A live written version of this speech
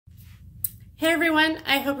Hey everyone,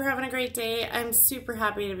 I hope you're having a great day. I'm super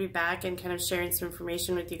happy to be back and kind of sharing some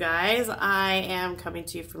information with you guys. I am coming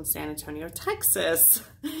to you from San Antonio, Texas.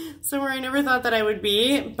 Somewhere I never thought that I would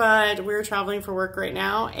be, but we're traveling for work right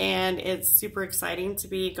now and it's super exciting to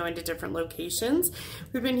be going to different locations.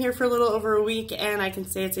 We've been here for a little over a week and I can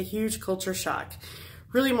say it's a huge culture shock.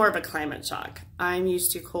 Really more of a climate shock. I'm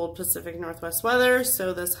used to cold Pacific Northwest weather,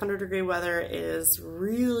 so this 100-degree weather is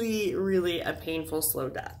really a painful slow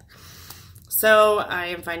death. So I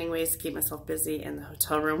am finding ways to keep myself busy in the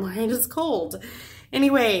hotel room where it is cold.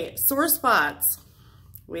 Anyway, sore spots,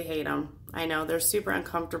 we hate them. I know they're super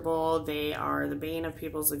uncomfortable. They are the bane of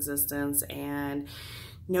people's existence and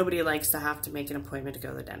nobody likes to have to make an appointment to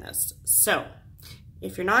go to the dentist. So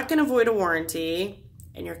if you're not gonna avoid a warranty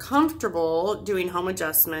and you're comfortable doing home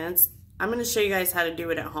adjustments, I'm gonna show you guys how to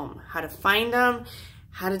do it at home, how to find them,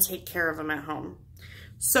 how to take care of them at home.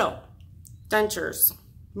 So, dentures.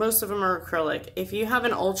 Most of them are acrylic. If you have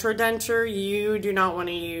an ultra denture, you do not want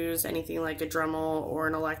to use anything like a Dremel or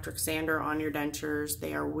an electric sander on your dentures.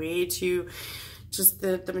 They are way too, just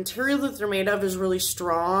the material that they're made of is really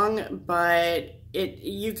strong, but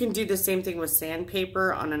you can do the same thing with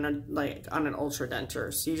sandpaper on an ultra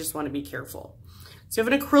denture. So you just want to be careful. So you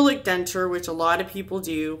have an acrylic denture, which a lot of people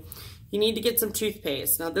do. You need to get some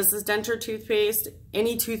toothpaste. Now this is denture toothpaste.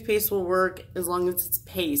 Any toothpaste will work as long as it's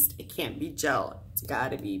paste. It can't be gel. It's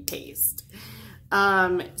gotta be paste.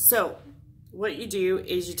 So what you do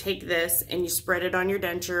is you take this and you spread it on your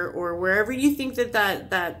denture or wherever you think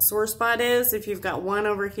that sore spot is. If you've got one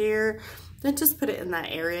over here, then just put it in that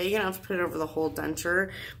area. You don't have to put it over the whole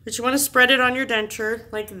denture, but you wanna spread it on your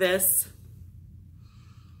denture like this.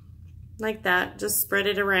 Like that, just spread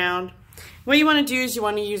it around. What you want to do is you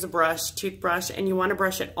want to use a toothbrush, and you want to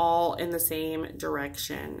brush it all in the same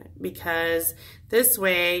direction because this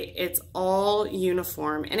way it's all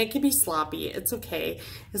uniform and it can be sloppy. It's okay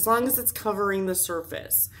as long as it's covering the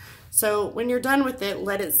surface. So when you're done with it,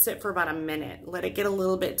 let it sit for about a minute. Let it get a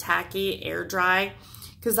little bit tacky, air dry,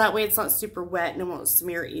 because that way it's not super wet and it won't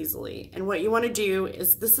smear easily. And what you want to do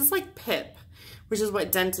is, this is like PIP, which is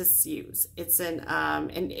what dentists use. It's an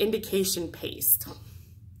indication paste.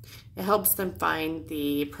 It helps them find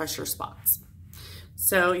the pressure spots.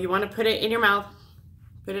 So you want to put it in your mouth,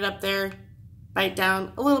 put it up there, bite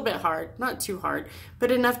down a little bit hard, not too hard,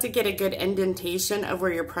 but enough to get a good indentation of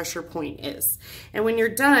where your pressure point is. And when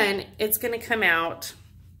you're done, it's going to come out.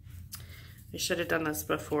 I should have done this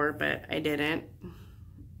before, but I didn't.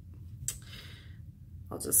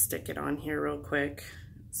 I'll just stick it on here real quick.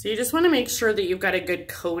 So you just want to make sure that you've got a good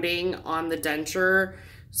coating on the denture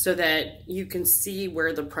so that you can see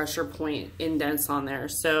where the pressure point indents on there.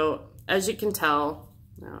 So as you can tell,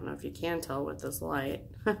 I don't know if you can tell with this light,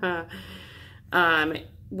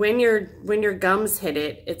 when your gums hit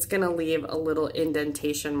it, it's gonna leave a little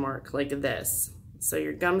indentation mark like this. So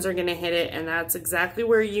your gums are gonna hit it and that's exactly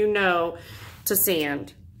where you know to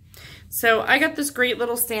sand. So I got this great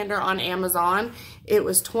little sander on Amazon. It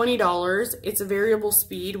was $20. It's a variable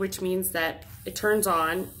speed, which means that it turns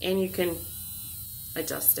on and you can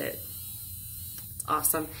adjust it. It's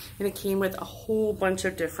awesome. And it came with a whole bunch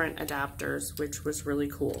of different adapters, which was really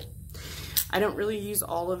cool. I don't really use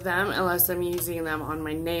all of them unless I'm using them on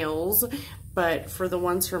my nails, but for the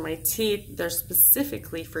ones for my teeth, they're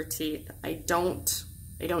specifically for teeth. I don't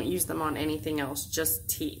use them on anything else, just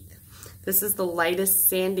teeth. This is the lightest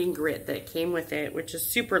sanding grit that came with it, which is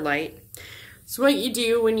super light. So what you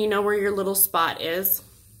do when you know where your little spot is,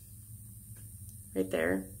 right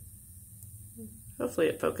there. Hopefully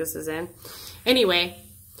it focuses in. Anyway,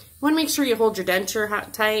 you want to make sure you hold your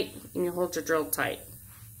denture tight and you hold your drill tight.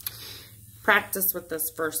 Practice with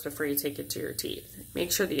this first before you take it to your teeth.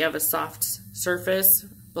 Make sure that you have a soft surface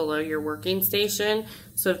below your working station.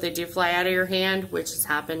 So if they do fly out of your hand, which has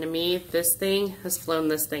happened to me, this thing has flown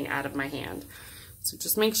this thing out of my hand. So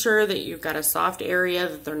just make sure that you've got a soft area,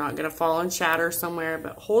 that they're not gonna fall and shatter somewhere,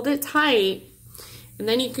 but hold it tight. And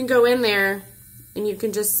then you can go in there and you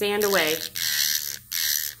can just sand away.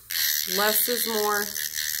 Less is more,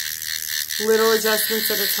 little adjustments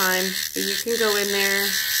at a time, but you can go in there,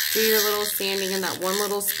 do your little sanding in that one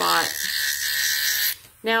little spot.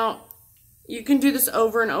 Now, you can do this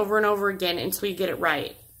over and over and over again until you get it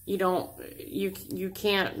right. You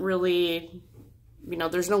can't really,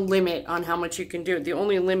 there's no limit on how much you can do. The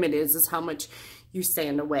only limit is how much you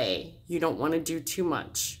sand away. You don't want to do too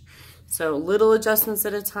much. So little adjustments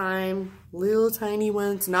at a time, little tiny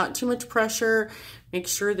ones, not too much pressure. Make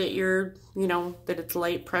sure that that it's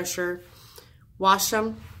light pressure. Wash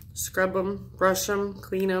them, scrub them, brush them,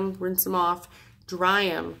 clean them, rinse them off, dry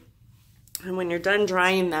them. And when you're done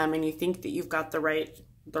drying them and you think that you've got the right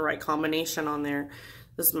the right combination on there.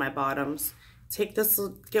 This is my bottoms. Take this,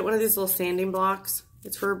 get one of these little sanding blocks.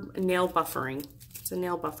 It's for nail buffering. It's a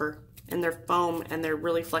nail buffer, and they're foam and they're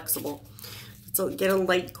really flexible. So get a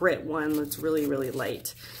light grit one that's really, really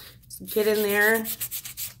light. So get in there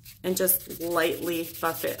and just lightly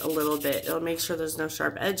buff it a little bit. It'll make sure there's no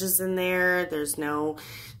sharp edges in there. There's no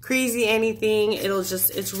crazy anything.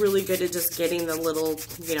 It's really good at just getting the little,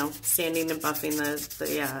 you know, sanding and buffing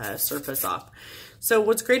the surface off. So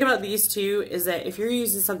what's great about these two is that if you're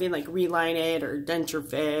using something like Reline It or Denture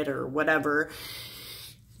Fit or whatever,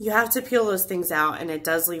 you have to peel those things out, and it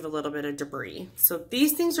does leave a little bit of debris. So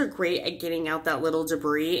these things are great at getting out that little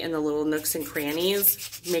debris and the little nooks and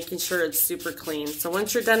crannies, making sure it's super clean. So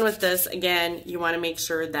once you're done with this, again, you want to make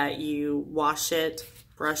sure that you wash it,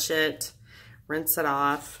 brush it, rinse it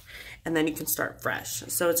off, and then you can start fresh.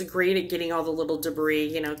 So it's great at getting all the little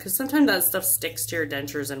debris, you know, because sometimes that stuff sticks to your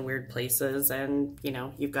dentures in weird places, and, you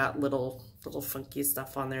know, you've got little funky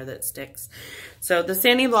stuff on there that sticks. So the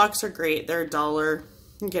sanding blocks are great. They're $1.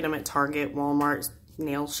 You can get them at Target, Walmart,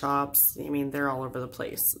 nail shops. I mean, they're all over the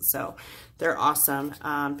place. So they're awesome.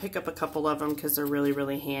 Pick up a couple of them because they're really,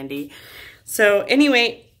 really handy. So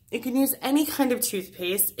anyway, you can use any kind of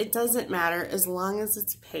toothpaste. It doesn't matter as long as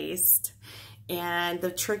it's paste. And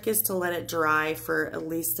the trick is to let it dry for at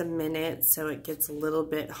least a minute so it gets a little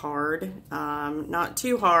bit hard. Not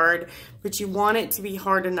too hard, but you want it to be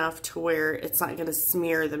hard enough to where it's not going to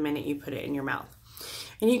smear the minute you put it in your mouth.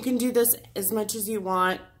 And you can do this as much as you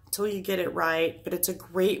want till you get it right, but it's a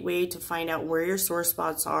great way to find out where your sore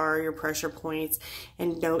spots are, your pressure points,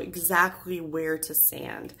 and know exactly where to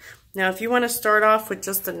sand. Now, if you want to start off with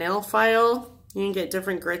just a nail file, you can get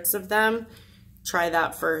different grits of them. Try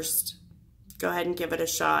that first. Go ahead and give it a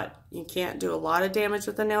shot. You can't do a lot of damage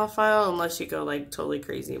with a nail file unless you go like totally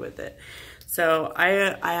crazy with it. So I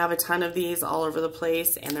have a ton of these all over the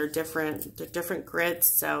place, and they're different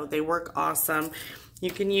grits, so they work awesome. You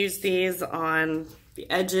can use these on the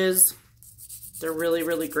edges. They're really,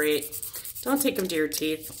 really great. Don't take them to your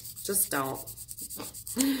teeth. Just don't.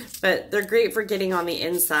 But they're great for getting on the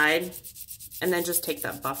inside, and then just take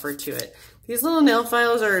that buffer to it. These little nail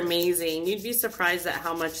files are amazing. You'd be surprised at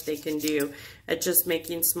how much they can do at just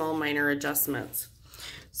making small minor adjustments.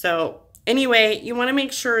 So anyway, you want to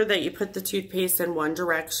make sure that you put the toothpaste in one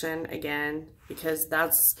direction again, because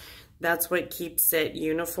that's what keeps it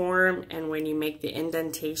uniform, and when you make the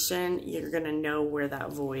indentation, you're going to know where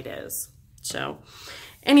that void is. So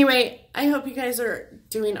anyway, I hope you guys are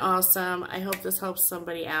doing awesome. I hope this helps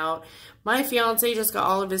somebody out. My fiance just got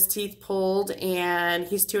all of his teeth pulled, and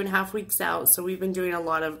he's 2.5 weeks out, so we've been doing a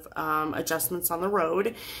lot of adjustments on the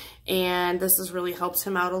road, and this has really helped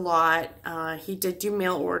him out a lot. He did do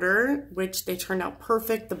mail order, which they turned out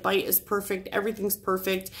perfect. The bite is perfect. Everything's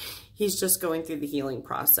perfect. He's just going through the healing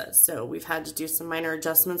process. So we've had to do some minor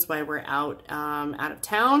adjustments while we're out of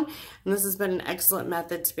town. And this has been an excellent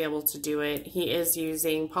method to be able to do it. He is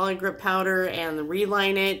using Polygrip powder and the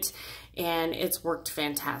Reline It, and it's worked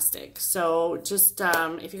fantastic. So just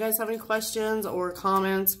if you guys have any questions or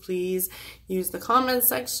comments, please use the comments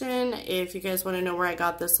section. If you guys want to know where I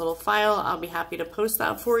got this little file, I'll be happy to post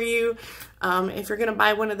that for you. If you're going to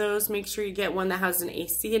buy one of those, make sure you get one that has an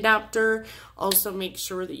AC adapter. Also, make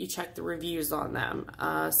sure that you check the reviews on them.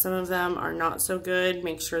 Some of them are not so good.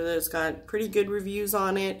 Make sure that it's got pretty good reviews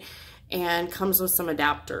on it, and comes with some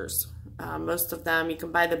adapters. Most of them, you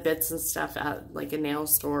can buy the bits and stuff at like a nail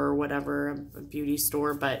store or whatever, a beauty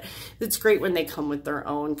store, but it's great when they come with their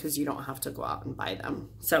own because you don't have to go out and buy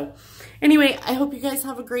them. So anyway, I hope you guys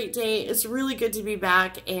have a great day. It's really good to be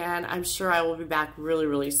back, and I'm sure I will be back really,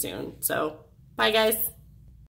 really soon. So bye, guys.